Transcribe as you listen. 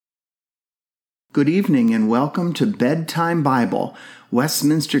Good evening and welcome to Bedtime Bible,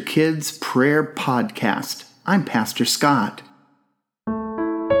 Westminster Kids Prayer Podcast. I'm Pastor Scott.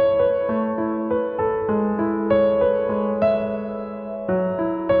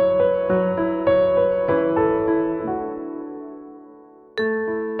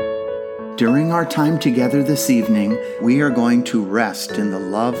 During our time together this evening, we are going to rest in the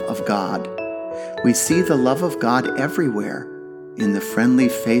love of God. We see the love of God everywhere, in the friendly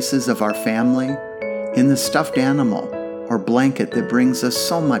faces of our family, in the stuffed animal or blanket that brings us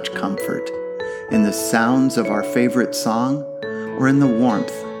so much comfort, in the sounds of our favorite song, or in the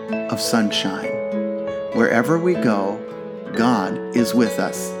warmth of sunshine. Wherever we go, God is with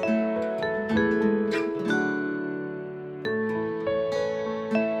us.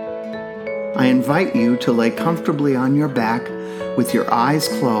 I invite you to lay comfortably on your back with your eyes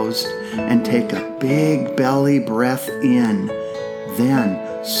closed and take a big belly breath in.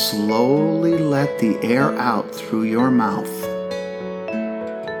 Then slowly let the air out through your mouth.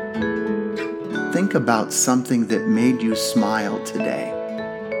 Think about something that made you smile today.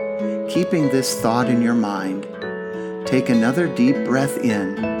 Keeping this thought in your mind, take another deep breath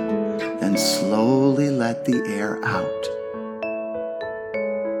in, then slowly let the air out.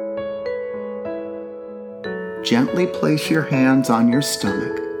 Gently place your hands on your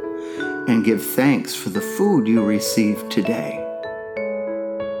stomach and give thanks for the food you received today.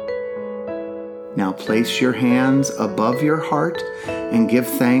 Now place your hands above your heart and give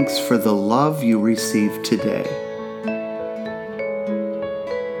thanks for the love you received today.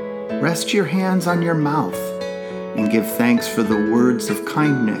 Rest your hands on your mouth and give thanks for the words of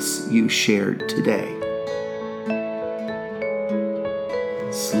kindness you shared today.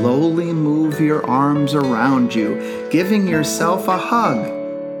 Slowly move your arms around you, giving yourself a hug,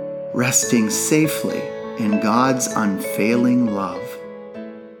 resting safely in God's unfailing love.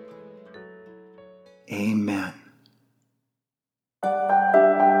 Amen.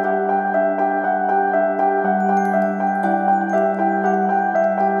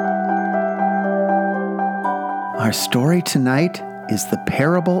 Our story tonight is the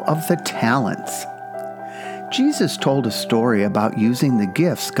parable of the talents. Jesus told a story about using the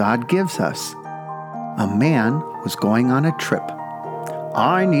gifts God gives us. A man was going on a trip.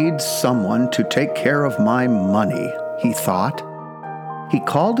 I need someone to take care of my money, he thought. He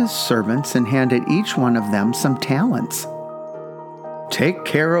called his servants and handed each one of them some talents. Take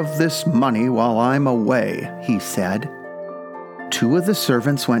care of this money while I'm away, he said. Two of the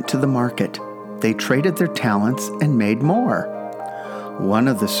servants went to the market. They traded their talents and made more. One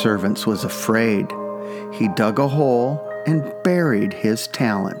of the servants was afraid. He dug a hole and buried his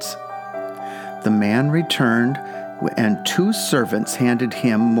talents. The man returned, and two servants handed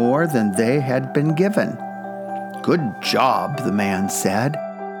him more than they had been given. Good job, the man said.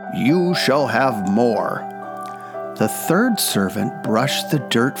 You shall have more. The third servant brushed the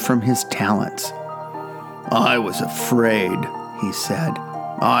dirt from his talents. I was afraid, he said.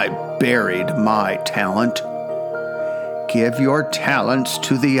 I buried my talent. Give your talents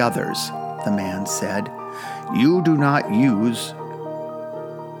to the others, the man said. You do not use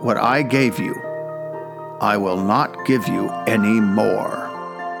what I gave you. I will not give you any more.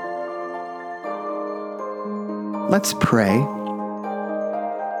 Let's pray.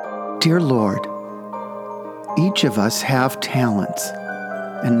 Dear Lord, each of us have talents.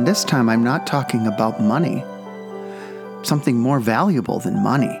 And this time I'm not talking about money, something more valuable than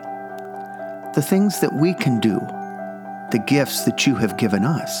money. The things that we can do, the gifts that you have given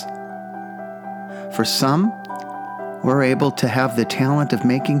us. For some, we're able to have the talent of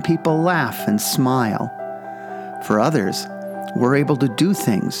making people laugh and smile. For others, we're able to do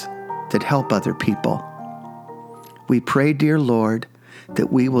things that help other people. We pray, dear Lord,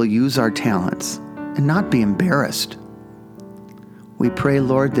 that we will use our talents and not be embarrassed. We pray,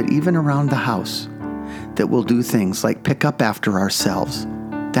 Lord, that even around the house, that we'll do things like pick up after ourselves.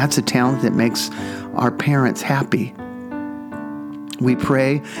 That's a talent that makes our parents happy. We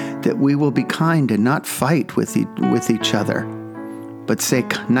pray that we will be kind and not fight with each other, but say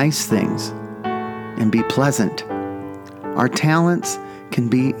nice things and be pleasant. Our talents can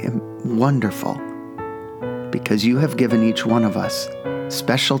be wonderful, because you have given each one of us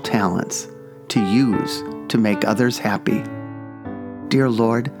special talents to use to make others happy. Dear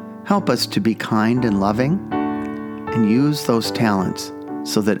Lord, help us to be kind and loving and use those talents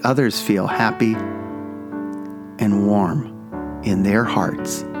so that others feel happy and warm in their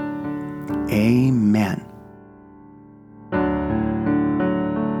hearts. Amen.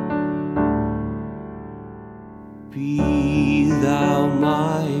 Be thou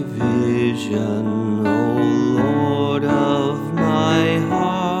my vision, O Lord of my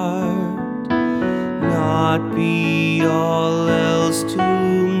heart.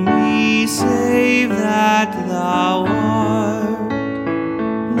 that thou art,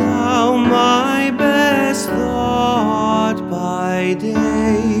 thou my best thought by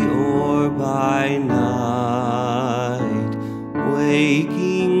day or by night,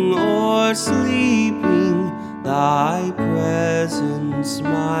 waking or sleeping, thy presence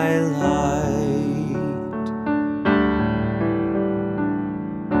my light.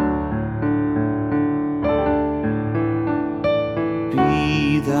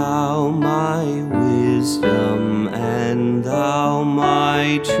 Be thou my wisdom, and thou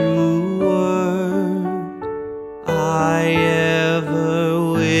my true word, I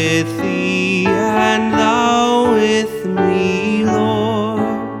ever with thee, and thou with me,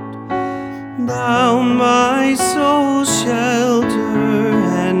 Lord. Thou my soul's shelter,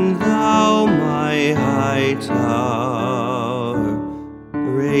 and thou my high tower,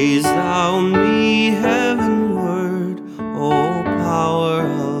 raise thou me heavenward, O power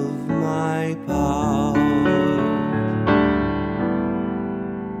of my power.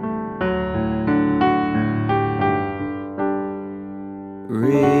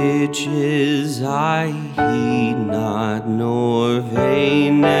 Riches I heed not, nor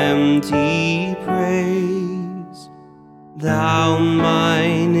vain empty praise, thou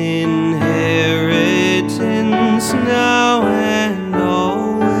mine inheritance now and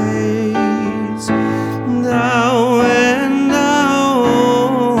always, thou and thou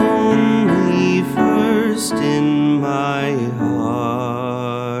only first in my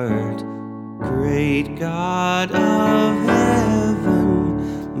heart, great God of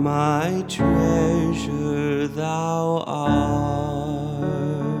heaven, my treasure thou art.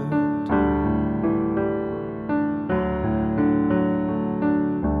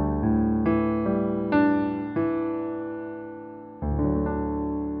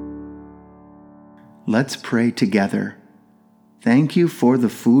 Let's pray together. Thank you for the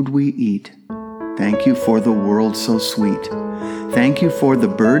food we eat. Thank you for the world so sweet. Thank you for the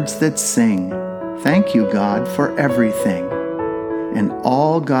birds that sing. Thank you, God, for everything. And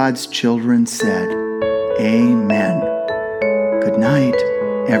all God's children said, Amen. Good night,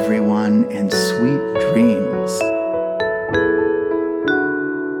 everyone, and sweet dreams.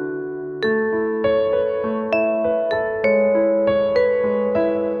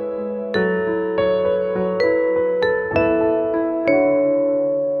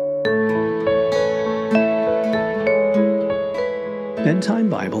 Bedtime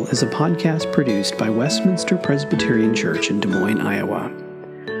Bible is a podcast produced by Westminster Presbyterian Church in Des Moines, Iowa.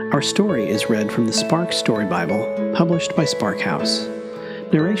 Our story is read from the Spark Story Bible, published by Spark House.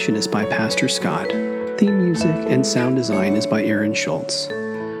 Narration is by Pastor Scott. Theme music and sound design is by Aaron Schultz.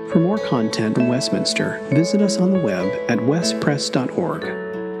 For more content from Westminster, visit us on the web at westpress.org.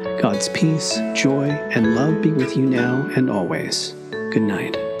 God's peace, joy, and love be with you now and always. Good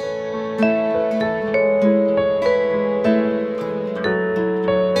night.